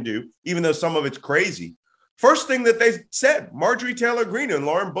they can do, even though some of it's crazy. First thing that they said, Marjorie Taylor Greene and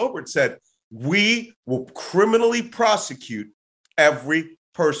Lauren Boebert said, we will criminally prosecute every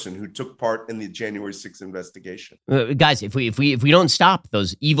person who took part in the January 6th investigation. Guys, if we don't stop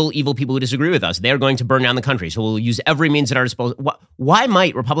those evil people who disagree with us, they're going to burn down the country. So we'll use every means at our disposal. Why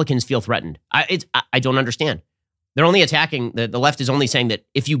might Republicans feel threatened? I don't understand. They're only attacking, the left is only saying that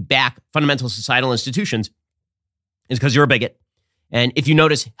if you back fundamental societal institutions, it's because you're a bigot. And if you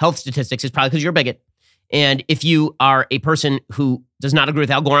notice health statistics, it's probably because you're a bigot. And if you are a person who does not agree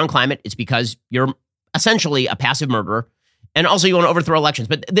with Al Gore on climate, it's because you're essentially a passive murderer. And also you want to overthrow elections.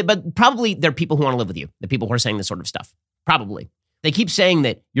 But probably there are people who want to live with you, the people who are saying this sort of stuff. Probably. They keep saying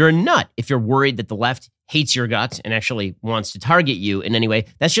that you're a nut if you're worried that the left hates your guts and actually wants to target you in any way.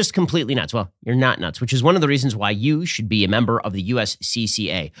 That's just completely nuts. Well, you're not nuts, which is one of the reasons why you should be a member of the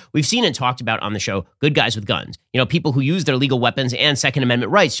USCCA. We've seen and talked about on the show good guys with guns. You know, people who use their legal weapons and Second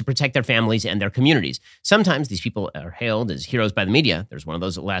Amendment rights to protect their families and their communities. Sometimes these people are hailed as heroes by the media. There's one of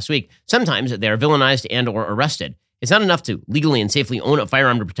those last week. Sometimes they're villainized and or arrested. It's not enough to legally and safely own a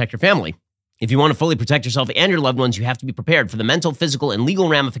firearm to protect your family. If you want to fully protect yourself and your loved ones, you have to be prepared for the mental, physical, and legal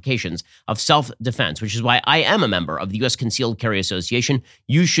ramifications of self-defense, which is why I am a member of the U.S. Concealed Carry Association.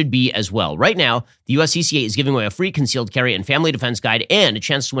 You should be as well. Right now, the USCCA is giving away a free concealed carry and family defense guide and a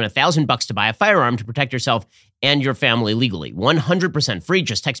chance to win $1,000 to buy a firearm to protect yourself and your family legally. 100% free.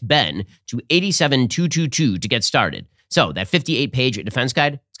 Just text BEN to 87222 to get started. So that 58-page defense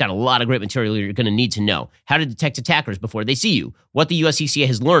guide, it's got a lot of great material you're going to need to know. How to detect attackers before they see you, what the USCCA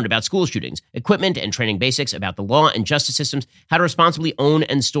has learned about school shootings, equipment and training basics about the law and justice systems, how to responsibly own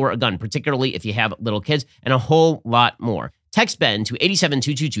and store a gun, particularly if you have little kids, and a whole lot more. Text BEN to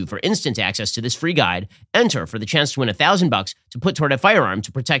 87222 for instant access to this free guide. Enter for the chance to win $1,000 to put toward a firearm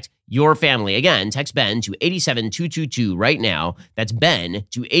to protect your family. Again, text BEN to 87222 right now. That's BEN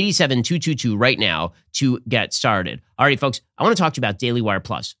to 87222 right now to get started. All right, folks, I want to talk to you about Daily Wire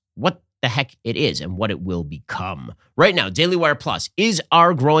Plus. What the heck it is and what it will become. Right now, Daily Wire Plus is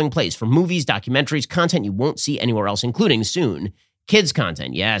our growing place for movies, documentaries, content you won't see anywhere else, including soon kids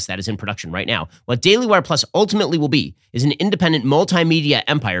content. Yes, that is in production right now. What Daily Wire Plus ultimately will be is an independent multimedia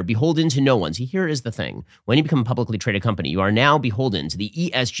empire beholden to no one. See, here is the thing. When you become a publicly traded company, you are now beholden to the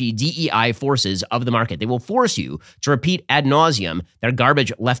ESG, DEI forces of the market. They will force you to repeat ad nauseum their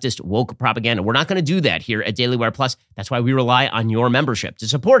garbage leftist woke propaganda. We're not going to do that here at Daily Wire Plus. That's why we rely on your membership. To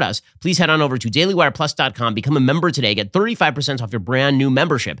support us, please head on over to dailywireplus.com. Become a member today. Get 35% off your brand new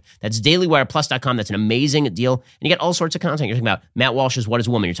membership. That's dailywireplus.com. That's an amazing deal. And you get all sorts of content. You're talking about Matt Walsh's What is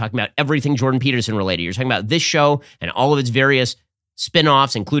a Woman? You're talking about everything Jordan Peterson related. You're talking about this show and all of its various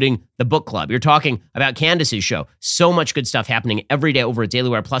spin-offs, including the book club. You're talking about Candace's show. So much good stuff happening every day over at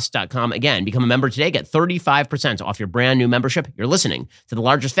dailywireplus.com. Again, become a member today. Get 35% off your brand new membership. You're listening to the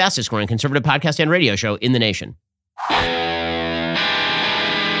largest, fastest growing conservative podcast and radio show in the nation.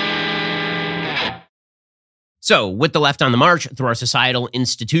 So, with the left on the march through our societal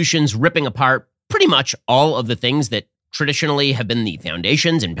institutions, ripping apart pretty much all of the things that traditionally have been the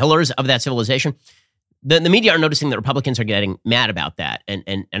foundations and pillars of that civilization, the media are noticing that Republicans are getting mad about that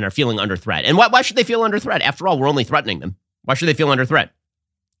and are feeling under threat. And why should they feel under threat? After all, we're only threatening them. Why should they feel under threat?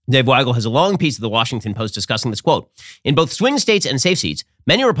 Dave Weigel has a long piece of the Washington Post discussing this quote. In both swing states and safe seats,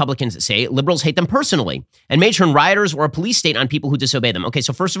 many Republicans say liberals hate them personally and may turn rioters or a police state on people who disobey them. Okay,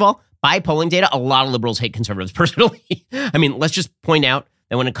 so first of all, by polling data, a lot of liberals hate conservatives personally. I mean, let's just point out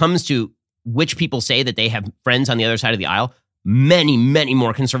that when it comes to which people say that they have friends on the other side of the aisle, many, many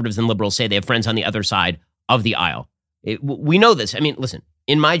more conservatives than liberals say they have friends on the other side of the aisle. We know this. I mean, listen,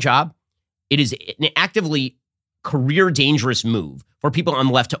 in my job, it is an actively career dangerous move for people on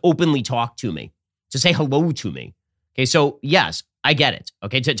the left to openly talk to me, to say hello to me. Okay, so yes, I get it.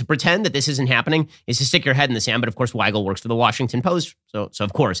 Okay, to pretend that this isn't happening is to stick your head in the sand. But of course, Weigel works for the Washington Post, so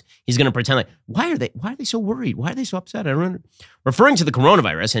of course he's going to pretend like, why are they so worried? Why are they so upset? I don't know. Referring to the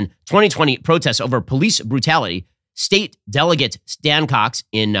coronavirus and 2020 protests over police brutality, State Delegate Stan Cox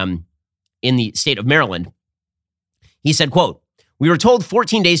in the state of Maryland, he said, quote, "We were told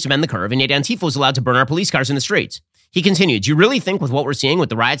 14 days to bend the curve, and yet Antifa was allowed to burn our police cars in the streets." He continued, "Do you really think with what we're seeing with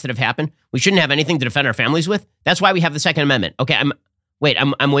the riots that have happened, we shouldn't have anything to defend our families with? That's why we have the Second Amendment." Okay, I'm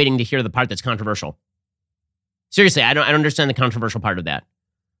waiting to hear the part that's controversial. Seriously, I don't understand the controversial part of that.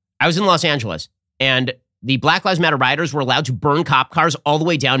 I was in Los Angeles, and the Black Lives Matter rioters were allowed to burn cop cars all the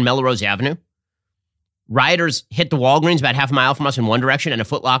way down Melrose Avenue. Rioters hit the Walgreens about half a mile from us in one direction and a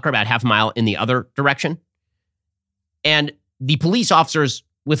Foot Locker about half a mile in the other direction. And the police officers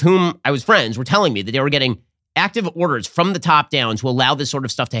with whom I was friends were telling me that they were getting active orders from the top down to allow this sort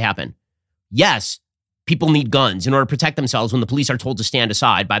of stuff to happen. Yes, people need guns in order to protect themselves when the police are told to stand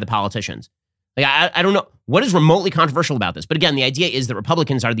aside by the politicians. Like, I don't know what is remotely controversial about this. But again, the idea is that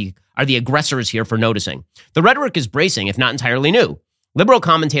Republicans are the aggressors here for noticing. The rhetoric is bracing, if not entirely new. Liberal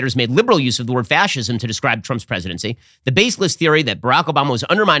commentators made liberal use of the word fascism to describe Trump's presidency. The baseless theory that Barack Obama was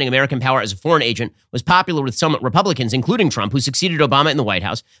undermining American power as a foreign agent was popular with some Republicans, including Trump, who succeeded Obama in the White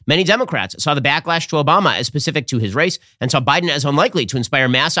House. Many Democrats saw the backlash to Obama as specific to his race and saw Biden as unlikely to inspire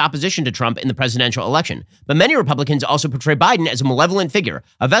mass opposition to Trump in the presidential election. But many Republicans also portray Biden as a malevolent figure,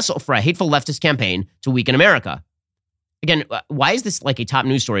 a vessel for a hateful leftist campaign to weaken America. Again, why is this like a top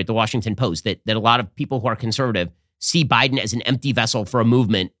news story at the Washington Post that a lot of people who are conservative see Biden as an empty vessel for a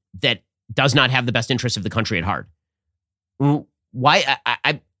movement that does not have the best interests of the country at heart? Why?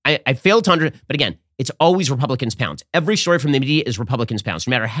 I fail to understand. But again, it's always Republicans pounce. Every story from the media is Republicans pounce.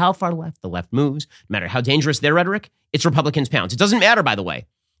 No matter how far left the left moves, no matter how dangerous their rhetoric, it's Republicans pounce. It doesn't matter, by the way,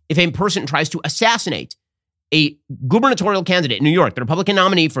 if a person tries to assassinate a gubernatorial candidate in New York. The Republican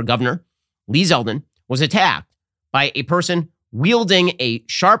nominee for governor, Lee Zeldin, was attacked by a person wielding a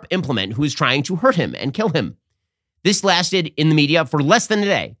sharp implement who was trying to hurt him and kill him. This lasted in the media for less than a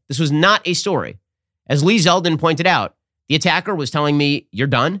day. This was not a story. As Lee Zeldin pointed out, the attacker was telling me, "You're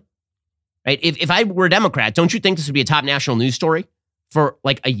done." Right? If I were a Democrat, don't you think this would be a top national news story for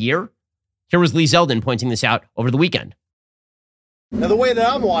like a year? Here was Lee Zeldin pointing this out over the weekend. Now, the way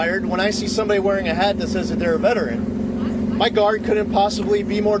that I'm wired, when I see somebody wearing a hat that says that they're a veteran, my guard couldn't possibly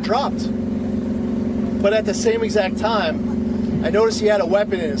be more dropped. But at the same exact time, I noticed he had a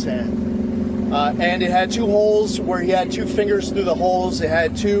weapon in his hand. And it had two holes where he had two fingers through the holes. It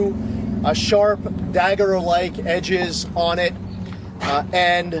had two sharp dagger-like edges on it.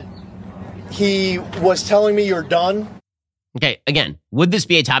 And he was telling me, "You're done." Okay, again, would this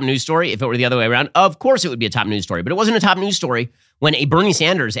be a top news story if it were the other way around? Of course it would be a top news story, but it wasn't a top news story when a Bernie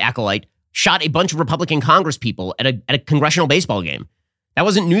Sanders acolyte shot a bunch of Republican Congress people at a congressional baseball game. That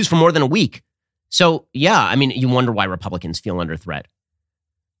wasn't news for more than a week. So, yeah, I mean, you wonder why Republicans feel under threat.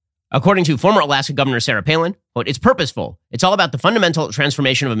 According to former Alaska Governor Sarah Palin, quote, "It's purposeful. It's all about the fundamental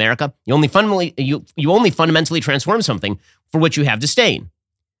transformation of America. You only fundamentally transform something for which you have disdain."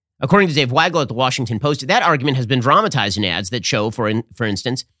 According to Dave Weigel at the Washington Post, that argument has been dramatized in ads that show, for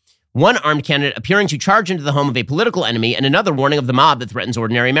instance, one armed candidate appearing to charge into the home of a political enemy and another warning of the mob that threatens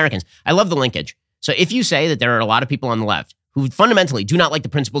ordinary Americans. I love the linkage. So if you say that there are a lot of people on the left who fundamentally do not like the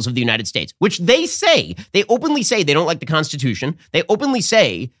principles of the United States, which they openly say they don't like the Constitution. They openly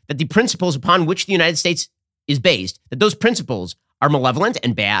say that the principles upon which the United States is based, that those principles are malevolent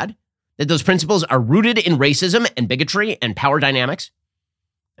and bad, that those principles are rooted in racism and bigotry and power dynamics.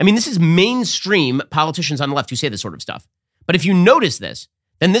 I mean, this is mainstream politicians on the left who say this sort of stuff. But if you notice this,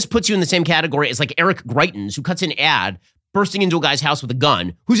 then this puts you in the same category as like Eric Greitens, who cuts an ad bursting into a guy's house with a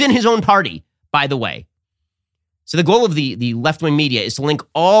gun, who's in his own party, by the way. So the goal of the left-wing media is to link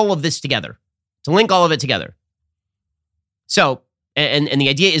all of this together, So, and the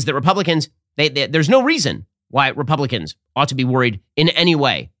idea is that Republicans, there's no reason why Republicans ought to be worried in any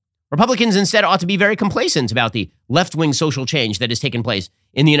way. Republicans instead ought to be very complacent about the left-wing social change that has taken place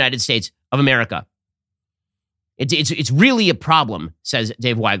in the United States of America. It's really a problem, says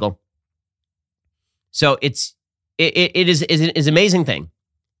Dave Weigel. So it is an amazing thing.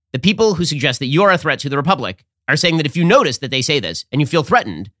 The people who suggest that you are a threat to the Republic are saying that if you notice that they say this and you feel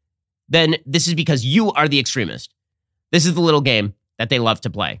threatened, then this is because you are the extremist. This is the little game that they love to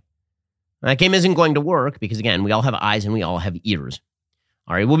play. That game isn't going to work because, again, we all have eyes and we all have ears.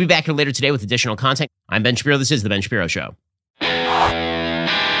 All right, we'll be back here later today with additional content. I'm Ben Shapiro. This is The Ben Shapiro Show.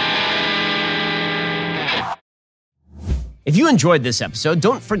 If you enjoyed this episode,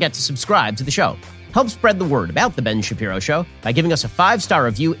 don't forget to subscribe to the show. Help spread the word about The Ben Shapiro Show by giving us a 5-star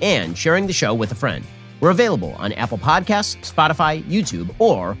review and sharing the show with a friend. We're available on Apple Podcasts, Spotify, YouTube,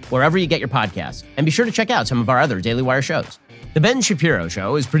 or wherever you get your podcasts. And be sure to check out some of our other Daily Wire shows. The Ben Shapiro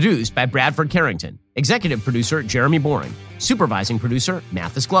Show is produced by Bradford Carrington, executive producer Jeremy Boring, supervising producer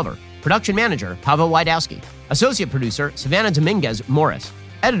Mathis Glover, production manager Pavel Wydowski, associate producer Savannah Dominguez Morris,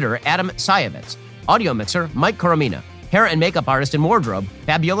 editor Adam Sayevitz, audio mixer Mike Coromina, hair and makeup artist and wardrobe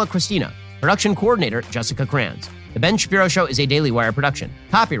Fabiola Cristina, production coordinator Jessica Kranz. The Ben Shapiro Show is a Daily Wire production.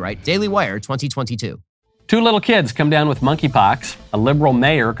 Copyright Daily Wire 2022. 2 little kids come down with monkeypox. A liberal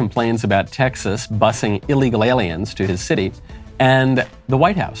mayor complains about Texas busing illegal aliens to his city. And the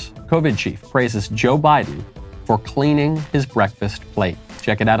White House COVID chief praises Joe Biden for cleaning his breakfast plate.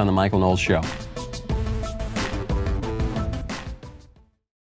 Check it out on The Michael Knowles Show.